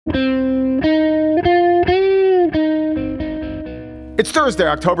It's Thursday,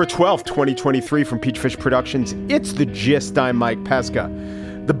 October 12th, 2023 from Peachfish Productions. It's The Gist. I'm Mike Pesca.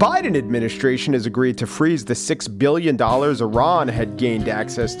 The Biden administration has agreed to freeze the $6 billion Iran had gained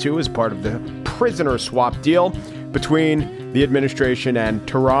access to as part of the prisoner swap deal between the administration and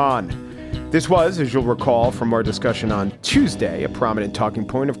Tehran. This was, as you'll recall from our discussion on Tuesday, a prominent talking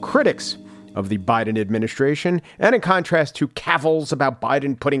point of critics of the Biden administration, and in contrast to cavils about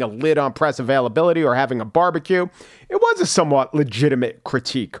Biden putting a lid on press availability or having a barbecue, it was a somewhat legitimate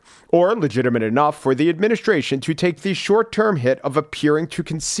critique, or legitimate enough for the administration to take the short-term hit of appearing to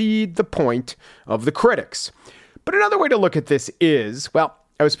concede the point of the critics. But another way to look at this is, well,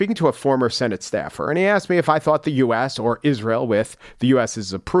 I was speaking to a former Senate staffer, and he asked me if I thought the U.S. or Israel, with the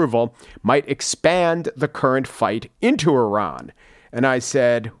U.S.'s approval, might expand the current fight into Iran. And I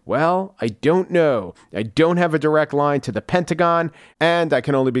said, well, I don't know. I don't have a direct line to the Pentagon, and I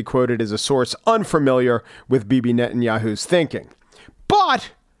can only be quoted as a source unfamiliar with Bibi Netanyahu's thinking.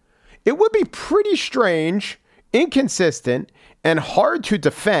 But it would be pretty strange, inconsistent, and hard to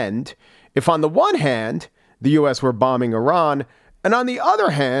defend if on the one hand, the U.S. were bombing Iran, and on the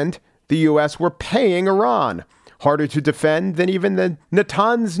other hand, the U.S. were paying Iran. Harder to defend than even the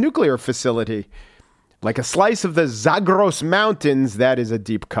Natanz nuclear facility. Like a slice of the Zagros Mountains, that is a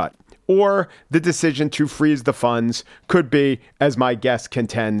deep cut. Or the decision to freeze the funds could be, as my guest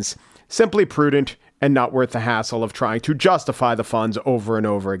contends, simply prudent and not worth the hassle of trying to justify the funds over and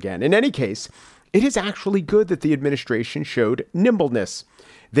over again. In any case, it is actually good that the administration showed nimbleness.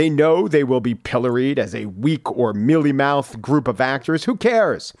 They know they will be pilloried as a weak or mealy-mouthed group of actors. Who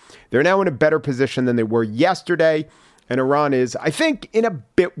cares? They're now in a better position than they were yesterday. And Iran is, I think, in a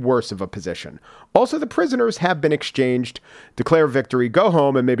bit worse of a position. Also, the prisoners have been exchanged. Declare victory, go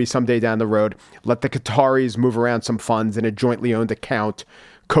home, and maybe someday down the road, let the Qataris move around some funds in a jointly owned account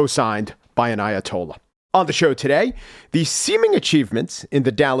co-signed by an Ayatollah. On the show today, the seeming achievements in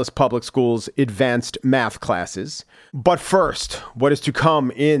the Dallas Public Schools advanced math classes. But first, what is to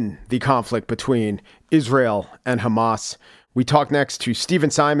come in the conflict between Israel and Hamas? We talk next to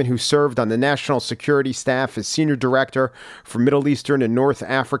Stephen Simon, who served on the National Security Staff as Senior Director for Middle Eastern and North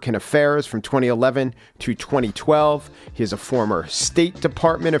African Affairs from 2011 to 2012. He is a former State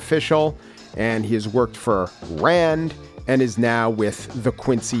Department official, and he has worked for RAND and is now with the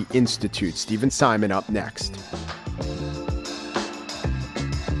Quincy Institute. Stephen Simon up next.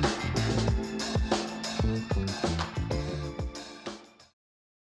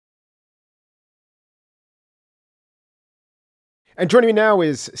 And joining me now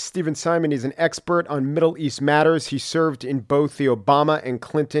is Stephen Simon. He's an expert on Middle East matters. He served in both the Obama and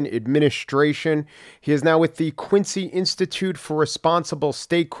Clinton administration. He is now with the Quincy Institute for Responsible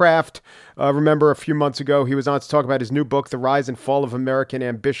Statecraft. Remember, a few months ago, he was on to talk about his new book, The Rise and Fall of American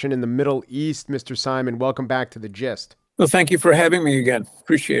Ambition in the Middle East. Mr. Simon, welcome back to The Gist. Well, thank you for having me again.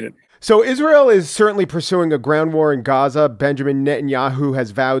 Appreciate it. So Israel is certainly pursuing a ground war in Gaza. Benjamin Netanyahu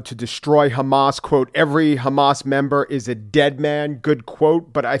has vowed to destroy Hamas. Quote, every Hamas member is a dead man. Good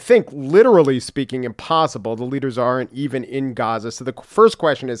quote. But I think literally speaking, impossible. The leaders aren't even in Gaza. So the first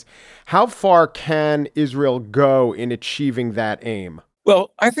question is, how far can Israel go in achieving that aim?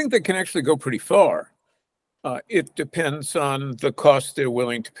 Well, I think they can actually go pretty far. It depends on the cost they're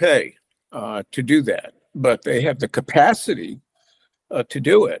willing to pay to do that. But they have the capacity to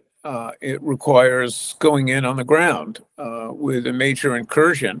do it. It requires going in on the ground with a major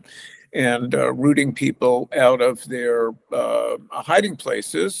incursion and rooting people out of their hiding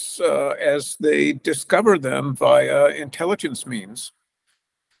places as they discover them via intelligence means.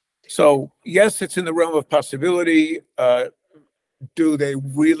 So, yes, it's in the realm of possibility. Do they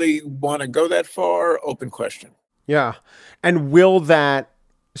really want to go that far? Open question. Yeah. And will that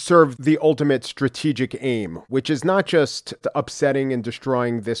serve the ultimate strategic aim, which is not just upsetting and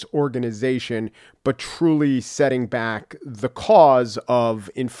destroying this organization, but truly setting back the cause of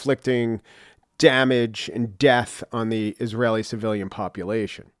inflicting damage and death on the Israeli civilian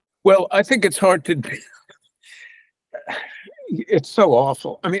population? Well, I think it's hard to. It's so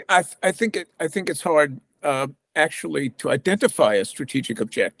awful. I mean, I think it's hard actually to identify a strategic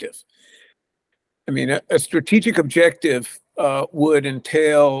objective. I mean, a strategic objective would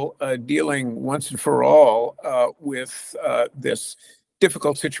entail dealing once and for all with this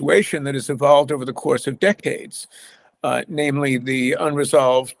difficult situation that has evolved over the course of decades, namely the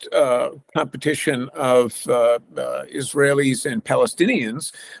unresolved competition of Israelis and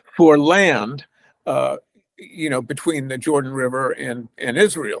Palestinians for land, between the Jordan River and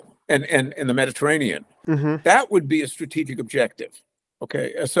Israel and the Mediterranean. Mm-hmm. That would be a strategic objective.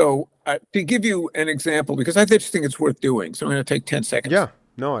 Okay, so to give you an example, because I just think it's worth doing, so I'm going to take 10 seconds. Yeah.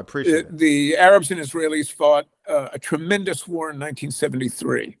 No, I appreciate it. The Arabs and Israelis fought a tremendous war in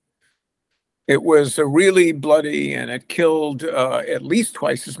 1973. It was really bloody, and it killed at least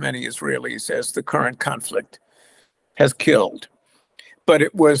twice as many Israelis as the current conflict has killed. But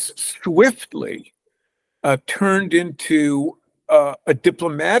it was swiftly turned into a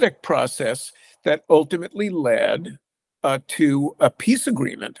diplomatic process that ultimately led to a peace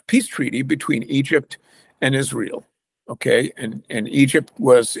agreement, peace treaty between Egypt and Israel. Okay, and Egypt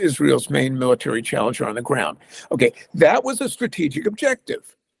was Israel's main military challenger on the ground. Okay, that was a strategic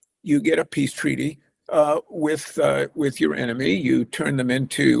objective. You get a peace treaty with your enemy, you turn them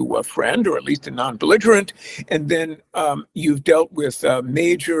into a friend or at least a non-belligerent, and then you've dealt with a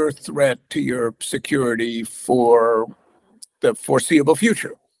major threat to your security for the foreseeable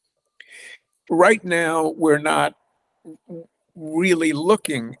future. Right now, we're not really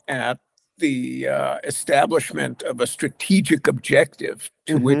looking at the establishment of a strategic objective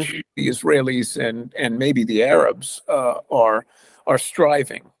to which the Israelis and maybe the Arabs are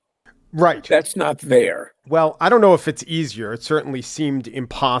striving. Right. That's not there. Well, I don't know if it's easier. It certainly seemed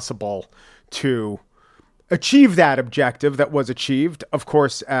impossible to achieve that objective that was achieved, of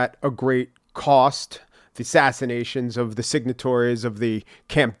course, at a great cost. The assassinations of the signatories of the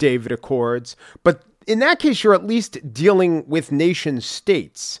Camp David Accords. But in that case, you're at least dealing with nation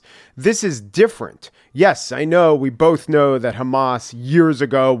states. This is different. Yes, I know. We both know that Hamas years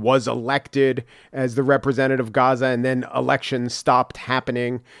ago was elected as the representative of Gaza, and then elections stopped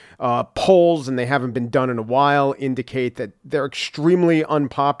happening. Polls, and they haven't been done in a while, indicate that they're extremely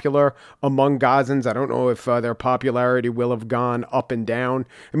unpopular among Gazans. I don't know if their popularity will have gone up and down.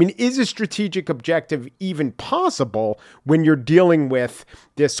 I mean, is a strategic objective even possible when you're dealing with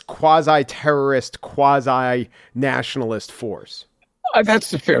this quasi-terrorist, quasi-nationalist force?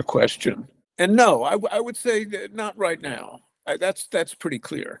 That's a fair question. And no, I would say that not right now. That's pretty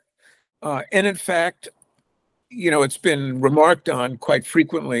clear. And in fact, it's been remarked on quite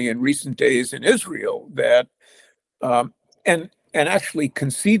frequently in recent days in Israel that, and actually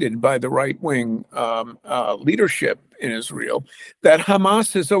conceded by the right-wing leadership in Israel, that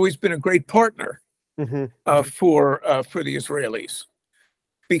Hamas has always been a great partner for the Israelis,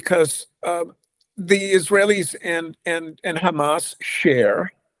 because the Israelis and Hamas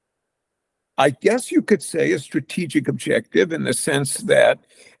share, I guess you could say, a strategic objective in the sense that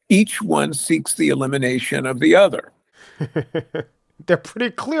each one seeks the elimination of the other. They're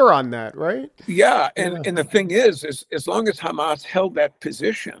pretty clear on that, right? Yeah, and the thing is as long as Hamas held that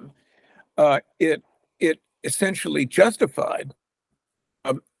position, it essentially justified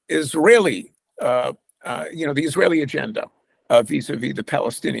Israeli, the Israeli agenda vis-a-vis the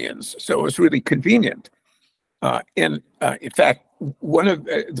Palestinians. So it was really convenient. And in fact, one of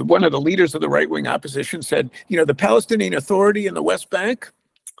the leaders of the right-wing opposition said, the Palestinian Authority in the West Bank,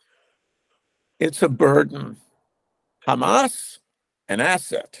 it's a burden. Hamas, an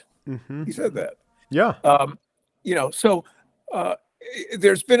asset. He said that. Yeah. So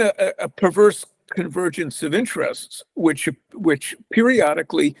there's been a perverse convergence of interests, which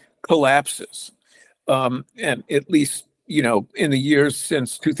periodically collapses. And at least, in the years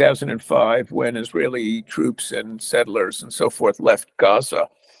since 2005, when Israeli troops and settlers and so forth left Gaza,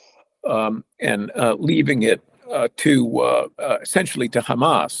 and leaving it to essentially to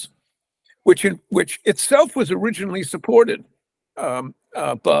Hamas, which itself was originally supported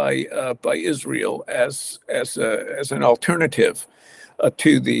by Israel as an alternative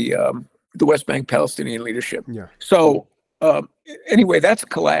to the West Bank Palestinian leadership. Yeah. So anyway, that's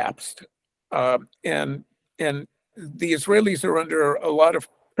collapsed, and the Israelis are under a lot of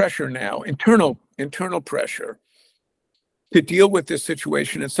pressure now, internal pressure, to deal with this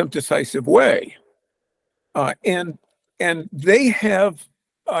situation in some decisive way, and they have,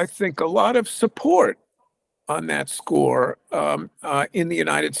 I think, a lot of support on that score in the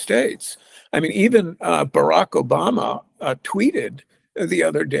United States. I mean, even Barack Obama tweeted the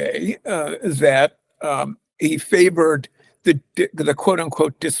other day that he favored the quote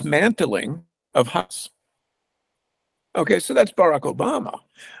unquote dismantling of Hamas. Okay, so that's Barack Obama.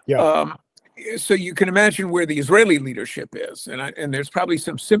 Yeah. So you can imagine where the Israeli leadership is, and there's probably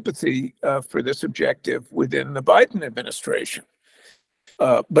some sympathy for this objective within the Biden administration.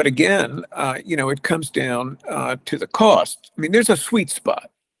 But again, it comes down to the cost. I mean, there's a sweet spot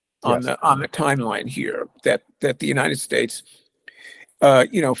on the timeline here that the United States,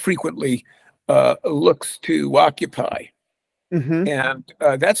 frequently looks to occupy, and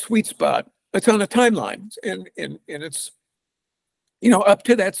that sweet spot, it's on a timeline, and it's up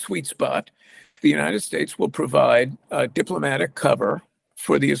to that sweet spot, the United States will provide diplomatic cover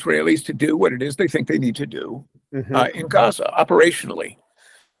for the Israelis to do what it is they think they need to do in Gaza operationally.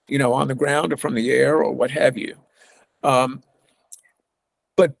 on the ground or from the air or what have you. Um,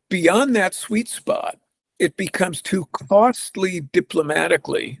 but beyond that sweet spot, it becomes too costly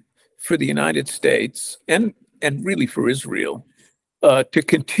diplomatically for the United States and really for Israel to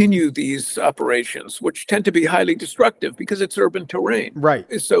continue these operations, which tend to be highly destructive because it's urban terrain.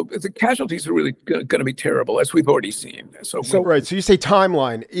 Right. So the casualties are really going to be terrible, as we've already seen. So right. So you say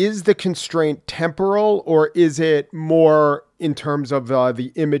timeline. Is the constraint temporal, or is it more in terms of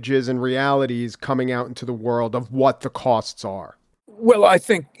the images and realities coming out into the world of what the costs are? Well, I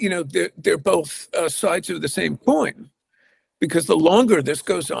think, they're both sides of the same coin, because the longer this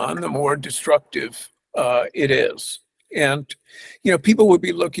goes on, the more destructive it is. And, people would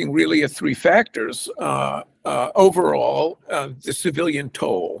be looking really at three factors. Overall, the civilian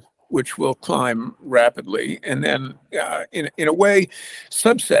toll, which will climb rapidly. And then, in a way,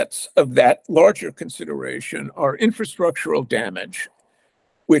 subsets of that larger consideration are infrastructural damage,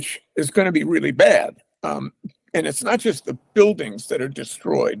 which is going to be really bad. And it's not just the buildings that are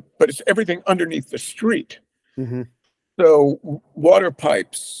destroyed, but it's everything underneath the street. Mm-hmm. So water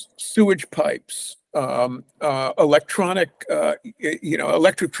pipes, sewage pipes, electric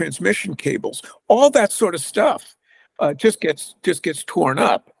transmission cables, all that sort of stuff just gets torn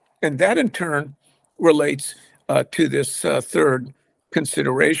up, and that in turn relates to this third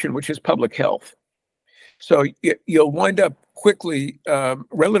consideration, which is public health. So you'll wind up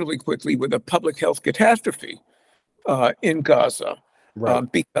relatively quickly, with a public health catastrophe in Gaza.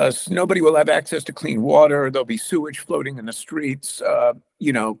 Right. Because nobody will have access to clean water. There'll be sewage floating in the streets.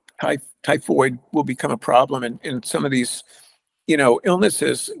 Typhoid will become a problem, and some of these,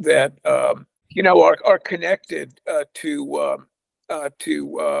 illnesses that are connected to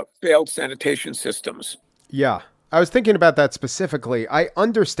failed sanitation systems. Yeah, I was thinking about that specifically. I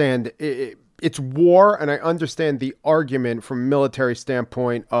understand it's war, and I understand the argument from a military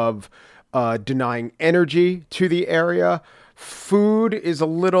standpoint of denying energy to the area. Food is a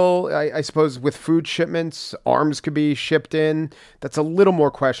little, I suppose, with food shipments, arms could be shipped in. That's a little more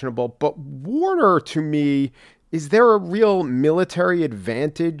questionable. But water, to me, is there a real military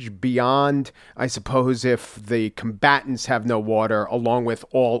advantage beyond, I suppose, if the combatants have no water, along with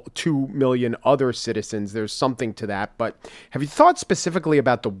all 2 million other citizens? There's something to that. But have you thought specifically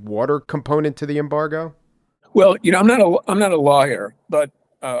about the water component to the embargo? Well, I'm not a liar, but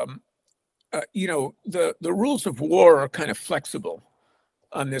the rules of war are kind of flexible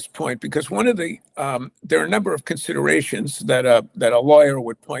on this point, because there are a number of considerations that a lawyer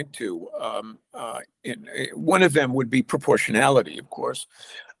would point to. One of them would be proportionality, of course,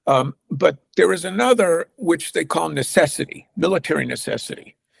 but there is another which they call necessity, military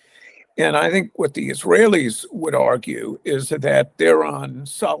necessity. And I think what the Israelis would argue is that they're on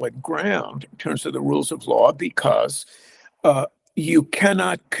solid ground in terms of the rules of law, because you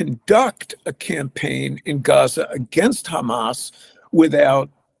cannot conduct a campaign in Gaza against Hamas without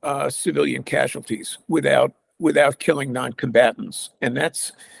civilian casualties, without killing non-combatants, and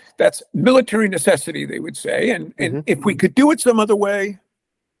that's military necessity, they would say. And if we could do it some other way,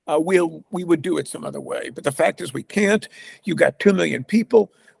 we would do it some other way. But the fact is, we can't. You got 2 million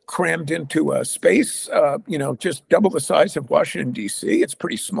people crammed into a space, just double the size of Washington, D.C. It's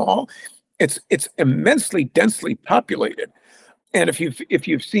pretty small. It's immensely densely populated. And if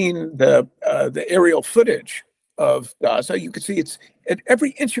you've seen the aerial footage of Gaza, you can see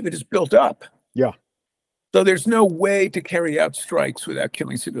every inch of it is built up. Yeah. So there's no way to carry out strikes without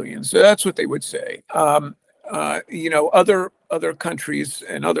killing civilians. So that's what they would say. Other countries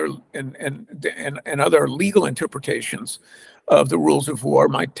and other legal interpretations of the rules of war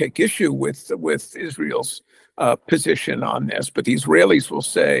might take issue with Israel's position on this, but the Israelis will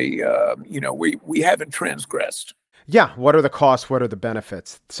say, we haven't transgressed. Yeah, what are the costs? What are the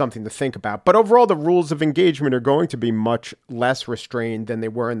benefits? Something to think about. But overall, the rules of engagement are going to be much less restrained than they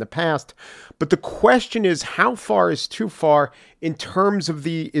were in the past. But the question is, how far is too far in terms of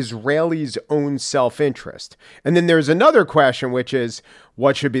the Israelis' own self-interest? And then there's another question, which is,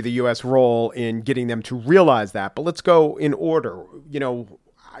 what should be the U.S. role in getting them to realize that? But let's go in order.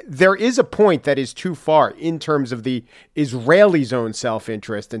 There is a point that is too far in terms of the Israelis' own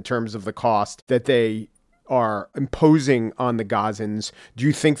self-interest, in terms of the cost that they are imposing on the Gazans. Do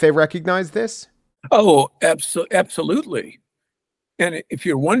you think they recognize this? Oh, absolutely. And if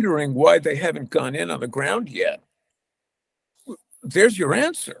you're wondering why they haven't gone in on the ground yet, there's your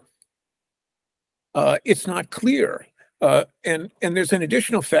answer. It's not clear. And there's an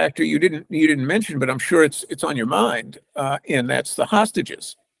additional factor you didn't mention, but I'm sure it's on your mind, and that's the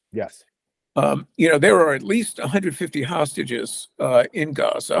hostages. Yes. There are at least 150 hostages in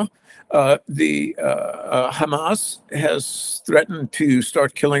Gaza. The Hamas has threatened to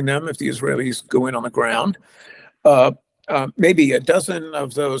start killing them if the Israelis go in on the ground. Maybe a dozen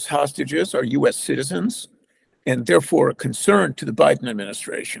of those hostages are U.S. citizens and therefore a concern to the Biden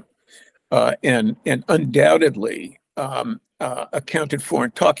administration, and undoubtedly accounted for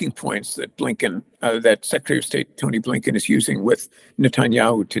in talking points that that Secretary of State Tony Blinken is using with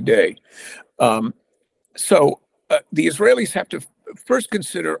Netanyahu today. So the Israelis have to first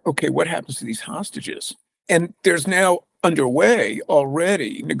consider, okay, what happens to these hostages? And there's now underway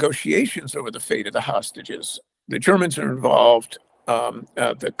already negotiations over the fate of the hostages. The Germans are involved.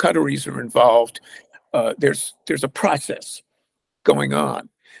 The Qataris are involved. There's a process going on.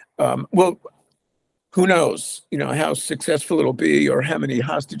 Well, who knows, how successful it'll be or how many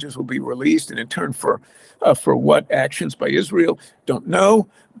hostages will be released and in turn for what actions by Israel, don't know,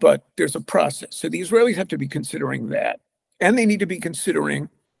 but there's a process. So the Israelis have to be considering that. And they need to be considering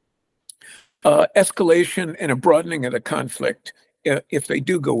escalation and a broadening of the conflict if they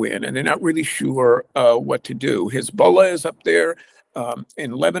do go in and they're not really sure what to do. Hezbollah is up there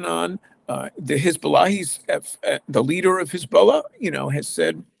in Lebanon. The Hezbollah, the leader of Hezbollah, has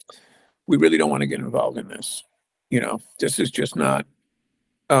said, we really don't want to get involved in this. This is just not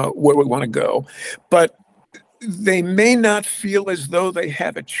where we want to go. But they may not feel as though they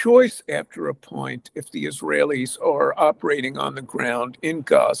have a choice after a point if the Israelis are operating on the ground in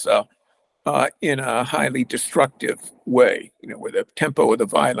Gaza in a highly destructive way, where the tempo of the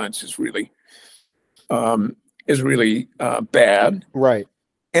violence is really bad. Right.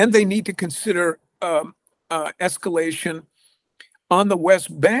 And they need to consider escalation on the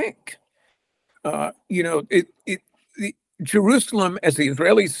West Bank. Jerusalem, as the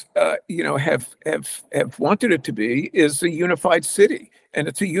Israelis, have wanted it to be, is a unified city, and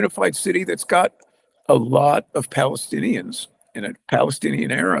it's a unified city that's got a lot of Palestinians and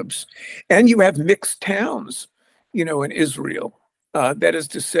Palestinian Arabs, and you have mixed towns, in Israel. That is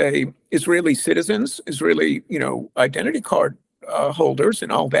to say, Israeli citizens, Israeli, identity card holders,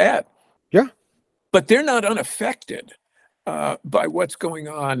 and all that. Yeah, but they're not unaffected by what's going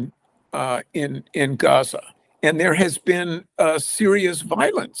on in Gaza. And there has been serious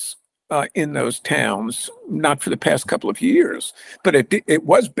violence in those towns, not for the past couple of years, but it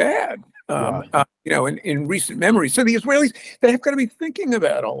was bad, in recent memory. So the Israelis, they have got to be thinking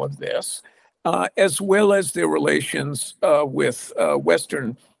about all of this, as well as their relations with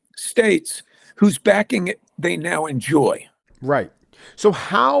Western states, whose backing they now enjoy. Right. So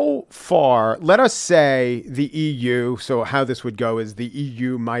how far, let us say the EU, so how this would go is the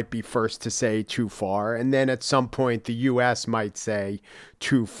EU might be first to say too far, and then at some point the US might say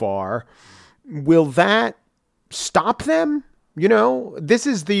too far. Will that stop them?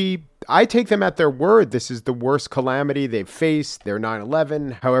 I take them at their word. This is the worst calamity they've faced, their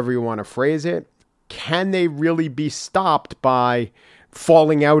 9/11, however you want to phrase it. Can they really be stopped by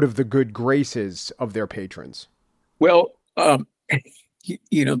falling out of the good graces of their patrons? Well,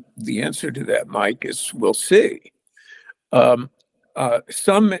 the answer to that, Mike, is we'll see. Some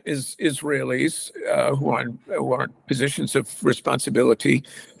Israelis who are in positions of responsibility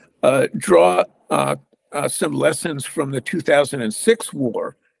draw some lessons from the 2006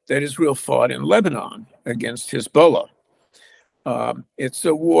 war that Israel fought in Lebanon against Hezbollah. It's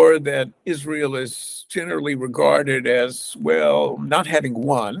a war that Israel is generally regarded as, well, not having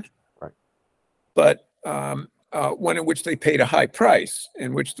won, right, but one in which they paid a high price,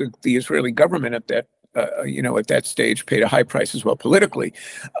 in which the Israeli government at that stage paid a high price as well politically.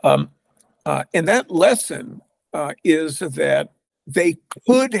 And that lesson is that they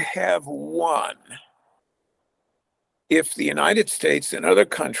could have won if the United States and other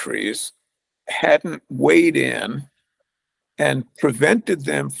countries hadn't weighed in and prevented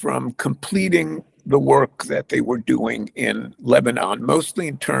them from completing the work that they were doing in Lebanon, mostly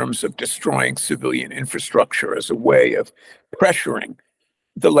in terms of destroying civilian infrastructure as a way of pressuring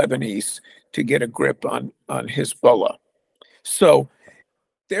the Lebanese to get a grip on Hezbollah. So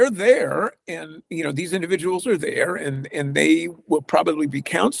they're there, and these individuals are there, and they will probably be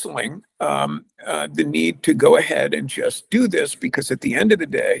counseling the need to go ahead and just do this, because at the end of the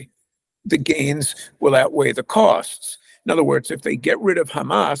day, the gains will outweigh the costs. In other words, if they get rid of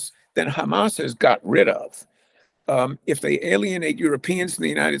Hamas, then Hamas has got rid of. If they alienate Europeans in the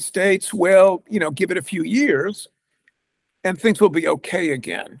United States, well, give it a few years and things will be okay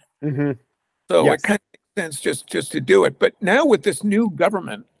again. Mm-hmm. So Yes. It kind of makes sense just to do it. But now with this new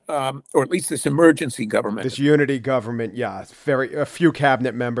government, or at least this emergency government. This unity government, yeah, a few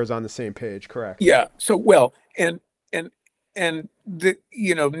cabinet members on the same page, correct. Yeah. So, well, and and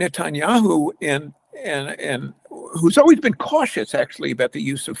Netanyahu and who's always been cautious actually about the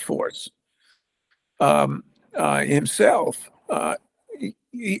use of force himself.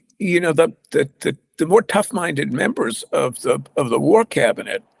 The more tough-minded members of the war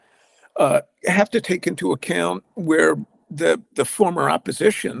cabinet have to take into account where the former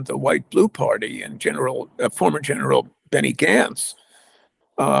opposition, the White Blue Party, and former General Benny Gantz,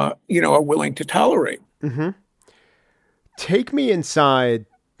 are willing to tolerate. Mm-hmm. Take me inside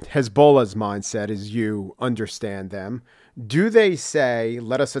Hezbollah's mindset as you understand them. Do they say,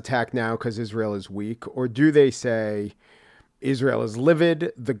 let us attack now because Israel is weak? Or do they say, Israel is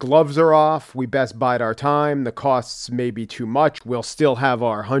livid, the gloves are off, we best bide our time, the costs may be too much, we'll still have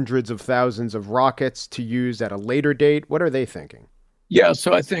our hundreds of thousands of rockets to use at a later date? What are they thinking? Yeah,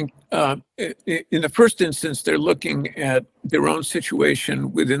 so I think in the first instance, they're looking at their own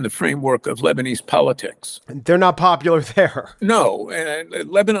situation within the framework of Lebanese politics. They're not popular there. No,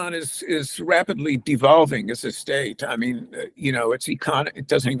 Lebanon is rapidly devolving as a state. I mean, it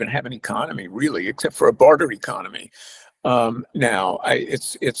doesn't even have an economy really, except for a barter economy. Now,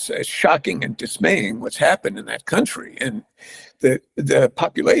 it's shocking and dismaying what's happened in that country, and the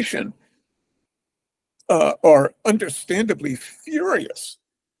population are understandably furious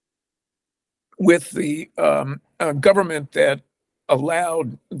with the government that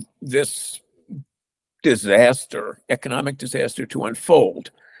allowed this economic disaster, to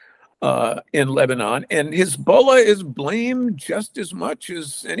unfold in Lebanon. And Hezbollah is blamed just as much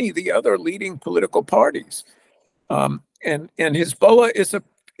as any of the other leading political parties. And Hezbollah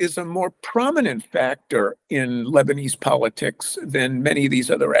is a more prominent factor in Lebanese politics than many of these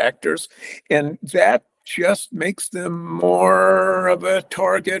other actors, and that just makes them more of a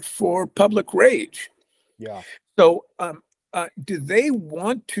target for public rage. Yeah. So, do they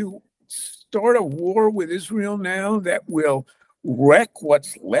want to start a war with Israel now that will wreck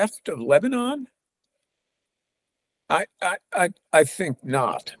what's left of Lebanon? I think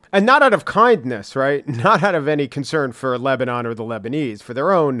not. And not out of kindness, right? Not out of any concern for Lebanon or the Lebanese, for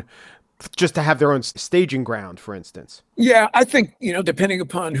their own, just to have their own staging ground, for instance. Yeah, I think, depending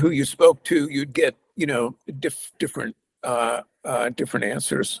upon who you spoke to, you'd get, different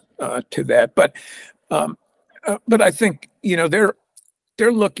answers to that. But I think, they're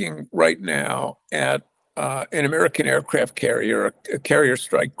looking right now at an American aircraft carrier, a carrier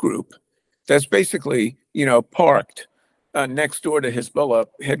strike group that's basically, parked next door to Hezbollah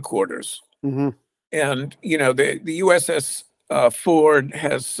headquarters. Mm-hmm. And, the USS Ford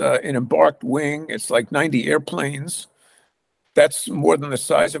has an embarked wing. It's like 90 airplanes. That's more than the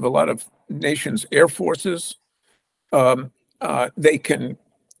size of a lot of nations' air forces. They can,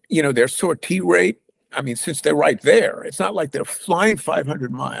 their sortie rate, I mean, since they're right there, it's not like they're flying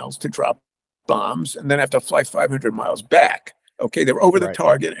 500 miles to drop bombs and then have to fly 500 miles back. Okay, they're over the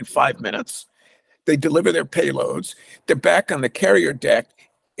target in 5 minutes. They deliver their payloads. They're back on the carrier deck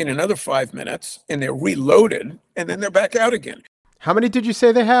in another 5 minutes, and they're reloaded, and then they're back out again. How many did you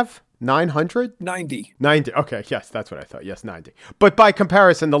say they have? 900? 90. 90. Okay, yes, that's what I thought. Yes, 90. But by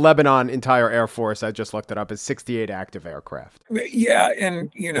comparison, the Lebanon entire Air Force, I just looked it up, is 68 active aircraft. Yeah,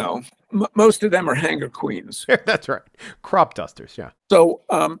 and, most of them are hangar queens. That's right. Crop dusters, yeah. So,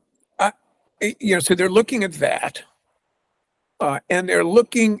 so they're looking at that, and they're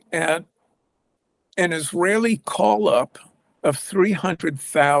looking at an Israeli call-up of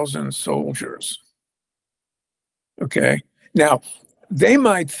 300,000 soldiers. Okay. Now, they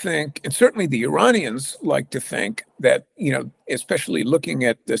might think, and certainly the Iranians like to think that, especially looking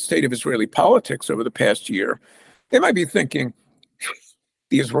at the state of Israeli politics over the past year, they might be thinking,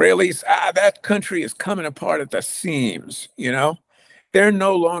 the Israelis, that country is coming apart at the seams, They're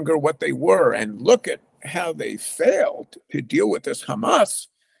no longer what they were. And look at how they failed to deal with this Hamas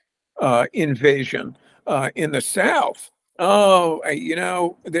invasion in the south. Oh,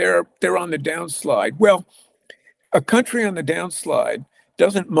 they're on the downslide. Well, a country on the downslide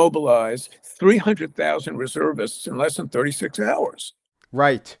doesn't mobilize 300,000 reservists in less than 36 hours.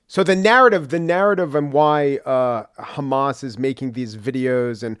 Right. So the narrative and why Hamas is making these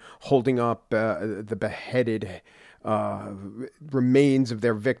videos and holding up the beheaded remains of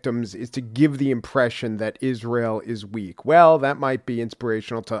their victims is to give the impression that Israel is weak. Well, that might be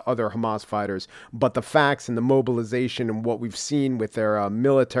inspirational to other Hamas fighters, but the facts and the mobilization and what we've seen with their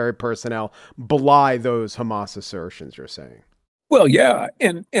military personnel belie those Hamas assertions, you're saying. Well, yeah.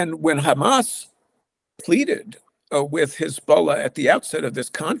 And when Hamas pleaded with Hezbollah at the outset of this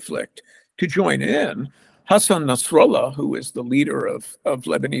conflict to join in, Hassan Nasrallah, who is the leader of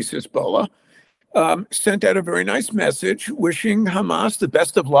Lebanese Hezbollah, sent out a very nice message wishing Hamas the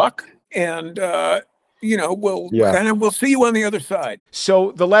best of luck and Yeah. we'll see you on the other side.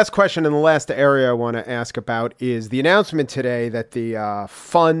 So the last question and the last area I want to ask about is the announcement today that the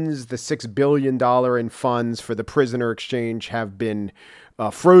funds, the $6 billion in funds for the prisoner exchange have been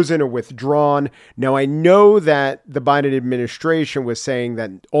frozen or withdrawn. Now, I know that the Biden administration was saying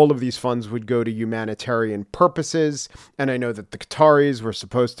that all of these funds would go to humanitarian purposes. And I know that the Qataris were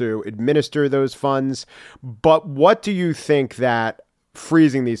supposed to administer those funds. But what do you think that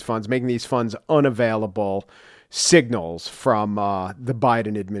freezing these funds, making these funds unavailable, signals from the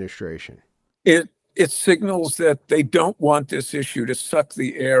Biden administration? It signals that they don't want this issue to suck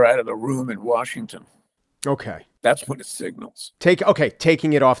the air out of the room in Washington. Okay. That's what it signals.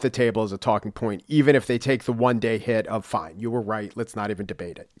 Taking it off the table as a talking point, even if they take the 1 day hit of fine, you were right, let's not even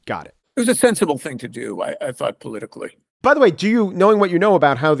debate it. Got it. It was a sensible thing to do, I thought, politically. By the way, knowing what you know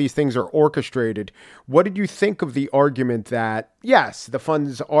about how these things are orchestrated, what did you think of the argument that, yes, the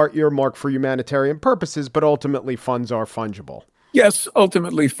funds are earmarked for humanitarian purposes, but ultimately funds are fungible? Yes,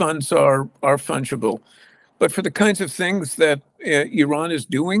 ultimately funds are fungible. But for the kinds of things that Iran is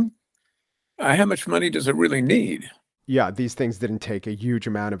doing, how much money does it really need? Yeah, these things didn't take a huge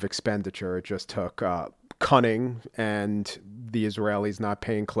amount of expenditure. It just took cunning and the Israelis not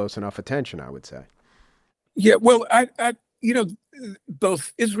paying close enough attention, I would say. Yeah, well,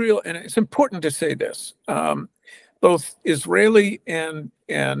 both Israel, and it's important to say this, both Israeli and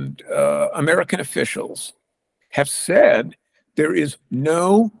American officials have said there is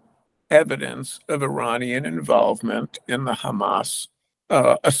no evidence of Iranian involvement in the Hamas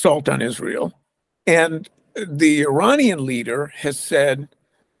assault on Israel. And the Iranian leader has said,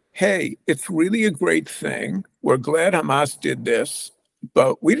 hey, it's really a great thing. We're glad Hamas did this,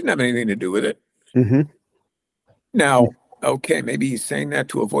 but we didn't have anything to do with it. Mm-hmm. Now, okay, maybe he's saying that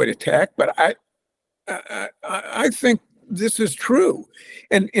to avoid attack, but I think this is true.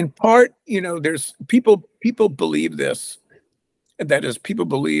 And in part, there's people believe this. That is, people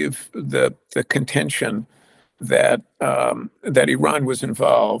believe the contention that Iran was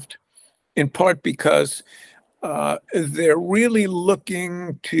involved, in part because they're really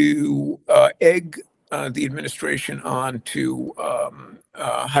looking to egg the administration on to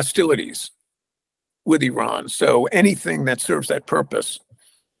hostilities with Iran. So anything that serves that purpose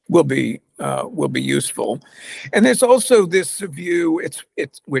will be useful. And there's also this view,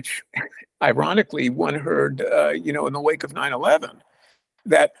 it's which ironically one heard, in the wake of 9/11,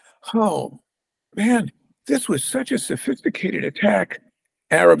 that, oh man, this was such a sophisticated attack,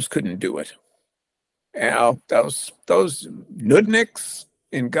 Arabs couldn't do it. Those nudniks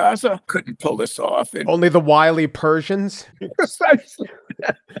in Gaza couldn't pull this off. Only the wily Persians. Precisely.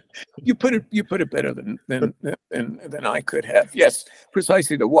 You put it better than I could have. Yes,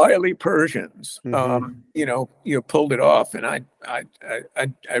 precisely, the wily Persians. Mm-hmm. You pulled it off, and I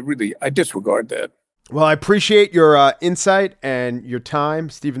really disregard that. Well, I appreciate your insight and your time.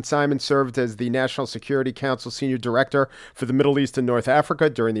 Stephen Simon served as the National Security Council Senior Director for the Middle East and North Africa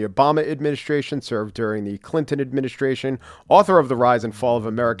during the Obama administration, served during the Clinton administration, author of The Rise and Fall of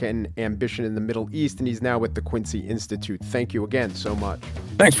American Ambition in the Middle East, and he's now with the Quincy Institute. Thank you again so much.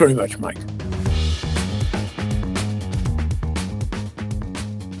 Thanks very much, Mike.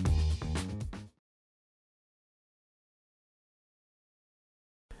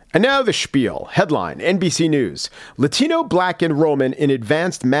 And now the spiel. Headline, NBC News. Latino black enrollment in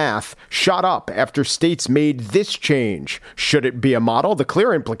advanced math shot up after states made this change. Should it be a model? The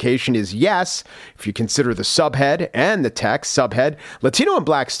clear implication is yes. If you consider the subhead and the text subhead, Latino and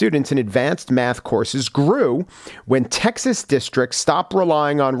black students in advanced math courses grew when Texas districts stopped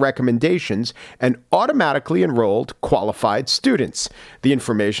relying on recommendations and automatically enrolled qualified students. The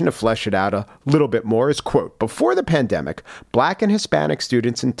information, to flesh it out a little bit more, is, quote, before the pandemic, black and Hispanic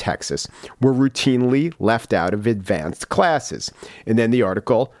students in Texas were routinely left out of advanced classes. And then the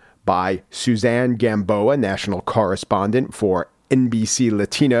article by Suzanne Gamboa, national correspondent for NBC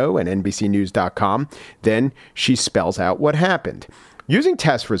Latino and NBCnews.com. Then she spells out what happened. Using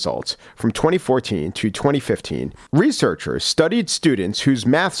test results from 2014 to 2015, researchers studied students whose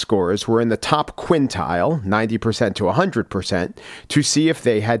math scores were in the top quintile, 90% to 100%, to see if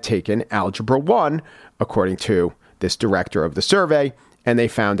they had taken Algebra 1, according to this director of the survey. And they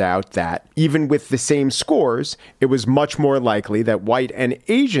found out that even with the same scores, it was much more likely that white and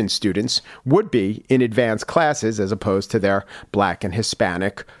Asian students would be in advanced classes as opposed to their black and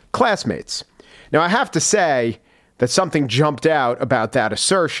Hispanic classmates. Now, I have to say that something jumped out about that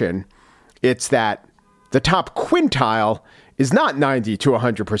assertion. It's that the top quintile is not 90 to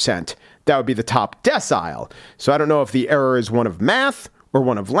 100%. That would be the top decile. So I don't know if the error is one of math or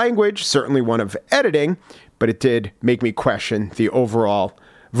one of language, certainly one of editing, but it did make me question the overall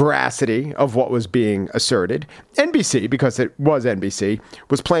veracity of what was being asserted. NBC, because it was NBC,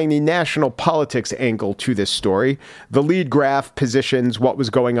 was playing the national politics angle to this story. The lead graph positions what was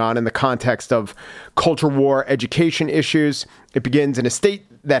going on in the context of culture war education issues. It begins in a state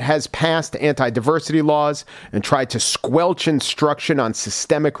that has passed anti-diversity laws and tried to squelch instruction on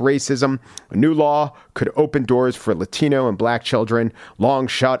systemic racism. A new law could open doors for Latino and Black children long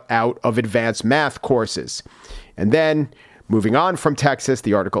shut out of advanced math courses. And then, moving on from Texas,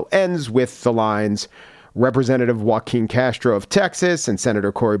 the article ends with the lines, Representative Joaquin Castro of Texas and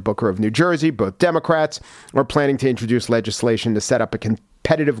Senator Cory Booker of New Jersey, both Democrats, are planning to introduce legislation to set up a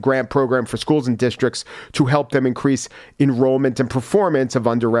competitive grant program for schools and districts to help them increase enrollment and performance of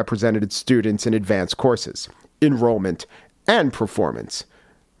underrepresented students in advanced courses. Enrollment and performance.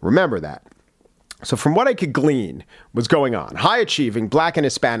 Remember that. So from what I could glean was going on, high-achieving Black and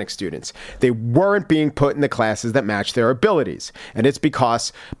Hispanic students, they weren't being put in the classes that matched their abilities. And it's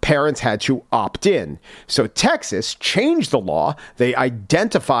because parents had to opt in. So Texas changed the law. They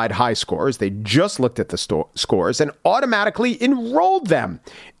identified high scores. They just looked at the scores and automatically enrolled them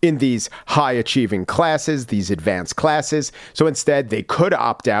in these high-achieving classes, these advanced classes. So instead, they could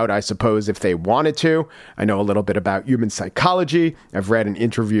opt out, I suppose, if they wanted to. I know a little bit about human psychology. I've read and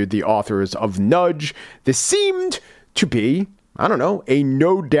interviewed the authors of Nudge. This seemed to be, a no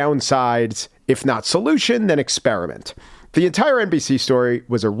downsides, if not solution, then experiment. The entire NBC story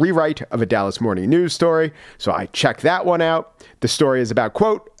was a rewrite of a Dallas Morning News story, so I checked that one out. The story is about,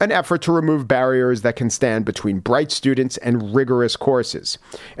 quote, an effort to remove barriers that can stand between bright students and rigorous courses.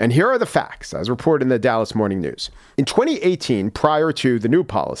 And here are the facts, as reported in the Dallas Morning News. In 2018, prior to the new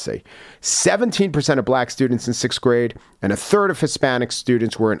policy, 17% of Black students in sixth grade and a third of Hispanic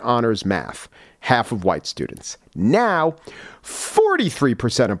students were in honors math, half of white students. Now,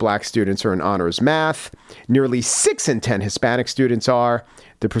 43% of Black students are in honors math. Nearly 6 in 10 Hispanic students are.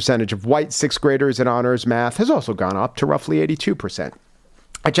 The percentage of white sixth graders in honors math has also gone up to roughly 82%.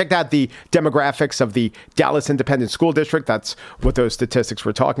 I checked out the demographics of the Dallas Independent School District. That's what those statistics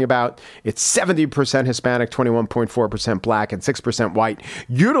were talking about. It's 70% Hispanic, 21.4% Black, and 6% white.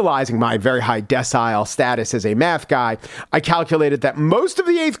 Utilizing my very high decile status as a math guy, I calculated that most of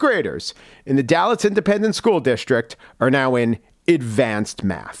the eighth graders in the Dallas Independent School District are now in advanced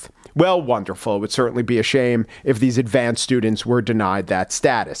math. Well, wonderful. It would certainly be a shame if these advanced students were denied that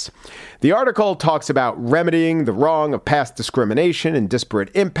status. The article talks about remedying the wrong of past discrimination and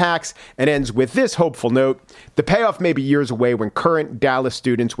disparate impacts and ends with this hopeful note. The payoff may be years away when current Dallas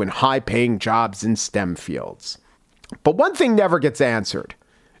students win high-paying jobs in STEM fields. But one thing never gets answered.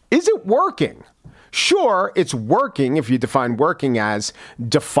 Is it working? Sure, it's working if you define working as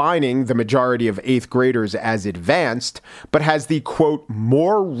defining the majority of eighth graders as advanced, but has the, quote,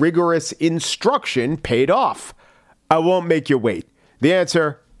 more rigorous instruction paid off? I won't make you wait. The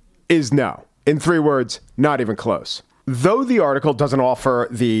answer is no. In 3 words, not even close. Though the article doesn't offer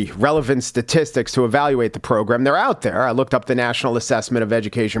the relevant statistics to evaluate the program, they're out there. I looked up the National Assessment of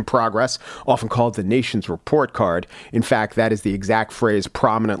Education Progress, often called the nation's report card. In fact, that is the exact phrase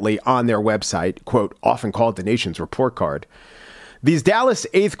prominently on their website, quote, often called the nation's report card. These Dallas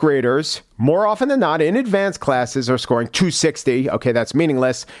eighth graders, more often than not, in advanced classes are scoring 260. Okay, that's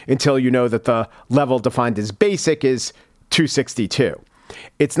meaningless until you know that the level defined as basic is 262.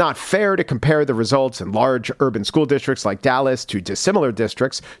 It's not fair to compare the results in large urban school districts like Dallas to dissimilar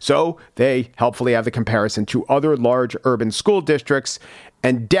districts, so they helpfully have the comparison to other large urban school districts.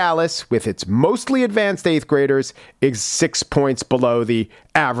 And Dallas, with its mostly advanced eighth graders, is 6 points below the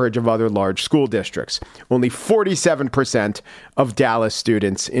average of other large school districts. Only 47% of Dallas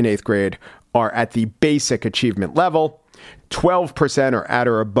students in eighth grade are at the basic achievement level. 12% are at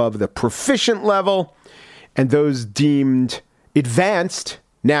or above the proficient level, and those deemed advanced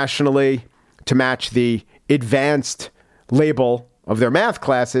nationally to match the advanced label of their math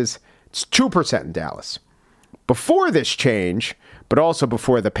classes, it's 2% in Dallas. Before this change, but also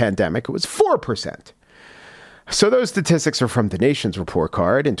before the pandemic, it was 4%. So those statistics are from the nation's report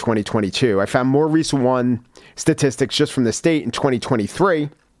card in 2022. I found more recent statistics just from the state in 2023.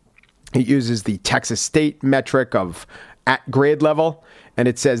 It uses the Texas state metric of at grade level, and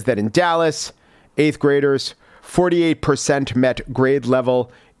it says that in Dallas, eighth graders 48% met grade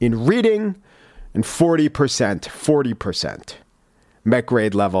level in reading, and 40% met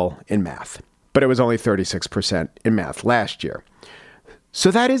grade level in math. But it was only 36% in math last year.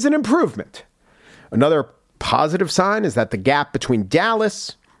 So that is an improvement. Another positive sign is that the gap between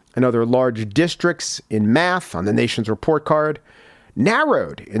Dallas and other large districts in math on the nation's report card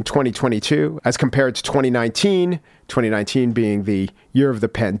narrowed in 2022 as compared to 2019 being the year of the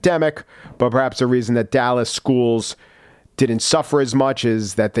pandemic, but perhaps a reason that Dallas schools didn't suffer as much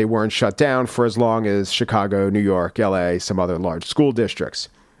as that they weren't shut down for as long as Chicago, New York, LA, some other large school districts.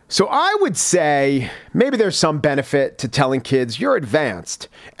 So I would say maybe there's some benefit to telling kids you're advanced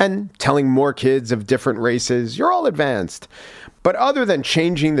and telling more kids of different races you're all advanced. But other than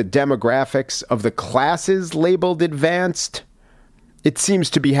changing the demographics of the classes labeled advanced, it seems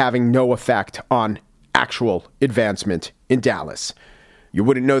to be having no effect on actual advancement in Dallas. You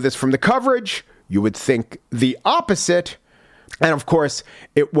wouldn't know this from the coverage. You would think the opposite. And of course,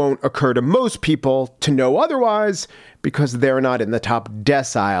 it won't occur to most people to know otherwise because they're not in the top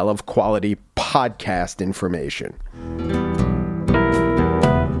decile of quality podcast information.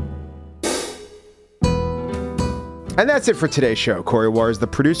 And that's it for today's show. Corey War is the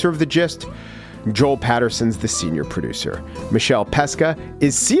producer of The Gist. Joel Patterson's the senior producer. Michelle Pesca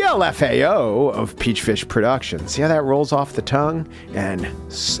is CLFAO of Peachfish Productions. See how that rolls off the tongue and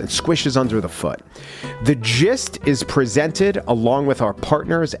squishes under the foot. The Gist is presented along with our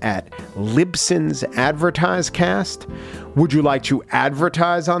partners at Libsyn's AdvertiseCast. Would you like to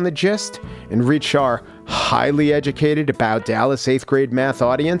advertise on The Gist and reach our highly educated about Dallas 8th grade math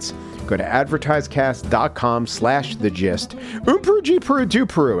audience? Go to advertisecast.com/thegist.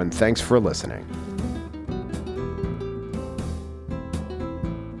 Peru, and thanks for listening.